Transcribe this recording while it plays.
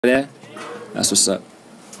there? That's what's up.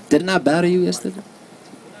 Didn't I battle you yesterday?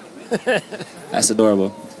 That's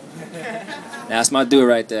adorable. That's my dude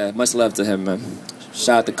right there. Much love to him, man.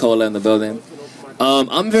 Shout out to Cola in the building.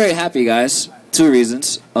 I'm very happy, guys. Two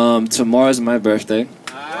reasons. Tomorrow's my birthday.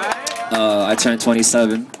 I turned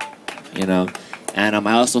 27, you know. And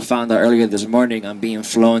I also found out earlier this morning I'm being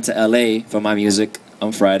flown to LA for my music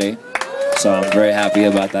on Friday. So I'm very happy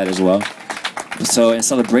about that as well. So in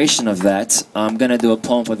celebration of that, I'm going to do a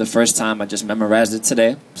poem for the first time. I just memorized it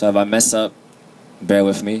today. So if I mess up, bear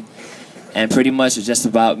with me. And pretty much it's just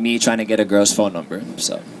about me trying to get a girl's phone number.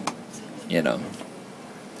 So, you know,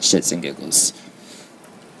 shits and giggles.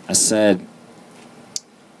 I said,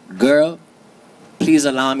 girl, please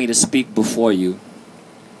allow me to speak before you,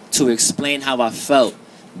 to explain how I felt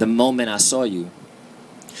the moment I saw you.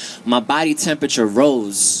 My body temperature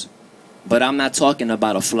rose, but I'm not talking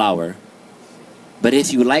about a flower. But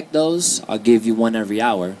if you like those, I'll give you one every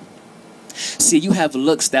hour. See, you have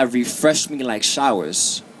looks that refresh me like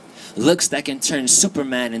showers. Looks that can turn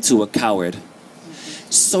Superman into a coward.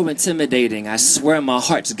 So intimidating, I swear my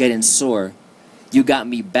heart's getting sore. You got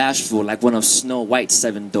me bashful like one of Snow White's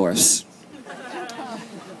 7 dwarfs.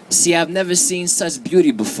 See, I've never seen such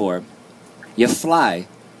beauty before. You fly,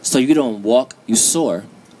 so you don't walk, you soar.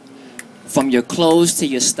 From your clothes to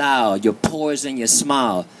your style, your pores and your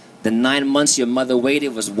smile, the 9 months your mother waited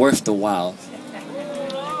was worth the while.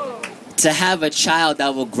 To have a child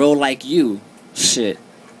that will grow like you, shit.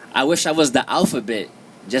 I wish I was the alphabet,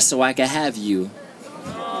 just so I could have you.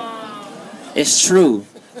 It's true,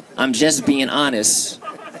 I'm just being honest.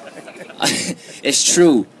 It's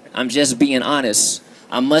true, I'm just being honest.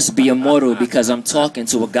 I must be immortal because I'm talking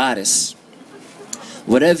to a goddess.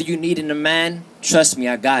 Whatever you need in a man, trust me,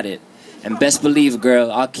 I got it. And best believe,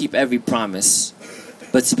 girl, I'll keep every promise.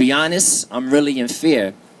 But to be honest, I'm really in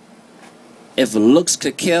fear. If looks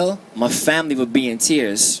could kill, my family would be in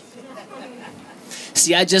tears.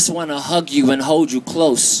 See, I just want to hug you and hold you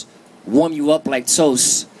close, warm you up like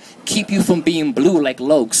toast, keep you from being blue like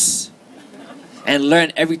Lokes, and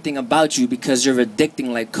learn everything about you because you're addicting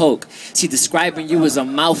like Coke. See, describing you is a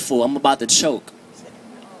mouthful, I'm about to choke.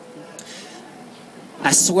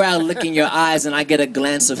 I swear I look in your eyes and I get a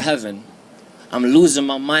glance of heaven. I'm losing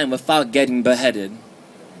my mind without getting beheaded.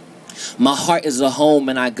 My heart is a home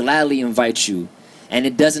and I gladly invite you. And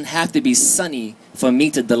it doesn't have to be sunny for me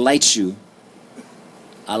to delight you.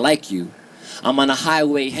 I like you. I'm on a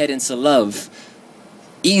highway heading to love.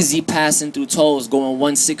 Easy passing through tolls going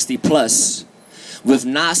 160 plus. With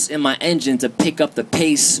NOS in my engine to pick up the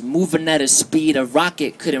pace. Moving at a speed a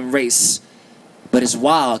rocket couldn't race. But it's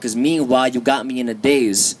wild, cause meanwhile you got me in a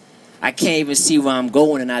daze. I can't even see where I'm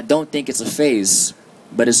going and I don't think it's a phase.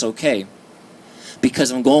 But it's okay.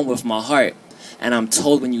 Because I'm going with my heart. And I'm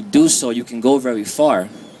told when you do so, you can go very far.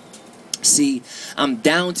 See, I'm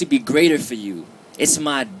down to be greater for you. It's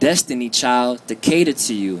my destiny, child, to cater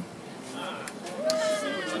to you.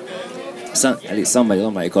 At least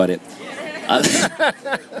somebody caught it.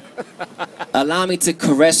 Allow me to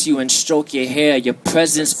caress you and stroke your hair. Your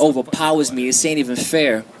presence overpowers me. This ain't even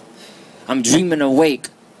fair. I'm dreaming awake.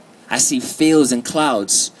 I see fields and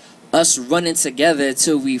clouds. Us running together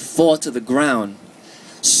till we fall to the ground.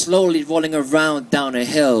 Slowly rolling around down a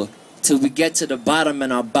hill till we get to the bottom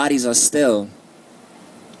and our bodies are still.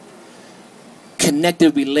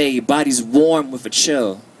 Connected we lay, bodies warm with a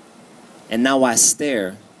chill. And now I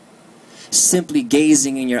stare, simply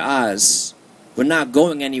gazing in your eyes. We're not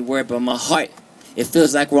going anywhere, but my heart, it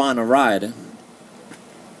feels like we're on a ride.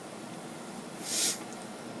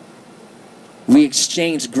 We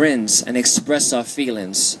exchange grins and express our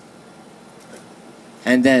feelings.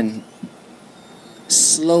 And then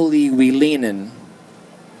slowly we lean in,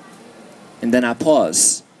 and then I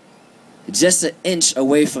pause, just an inch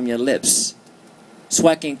away from your lips, so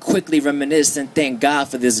I can quickly reminisce and thank God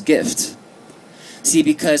for this gift. See,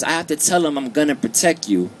 because I have to tell him I'm gonna protect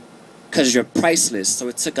you, cause you're priceless, so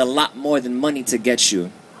it took a lot more than money to get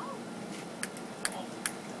you.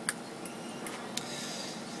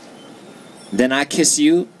 Then I kiss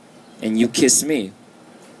you, and you kiss me.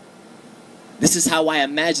 This is how I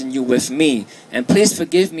imagine you with me. And please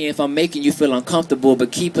forgive me if I'm making you feel uncomfortable,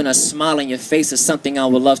 but keeping a smile on your face is something I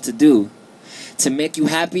would love to do. To make you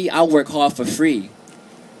happy, I'll work hard for free.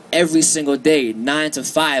 Every single day, 9 to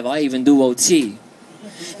 5, I'll even do OT.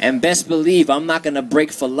 And best believe I'm not going to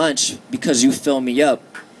break for lunch because you fill me up.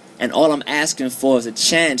 And all I'm asking for is a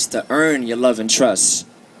chance to earn your love and trust.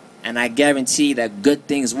 And I guarantee that good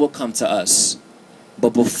things will come to us.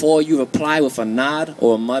 But before you reply with a nod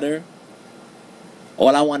or a mutter,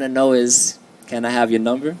 all I want to know is, can I have your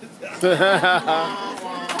number?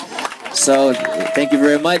 So, thank you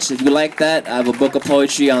very much. If you like that, I have a book of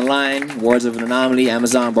poetry online, Words of an Anomoly,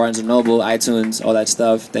 Amazon, Barnes & Noble, iTunes, all that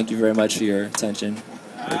stuff. Thank you very much for your attention.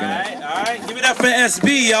 All right. Give it up for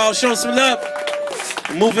SB, y'all. Show some love.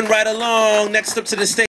 Moving right along. Next up to the stage.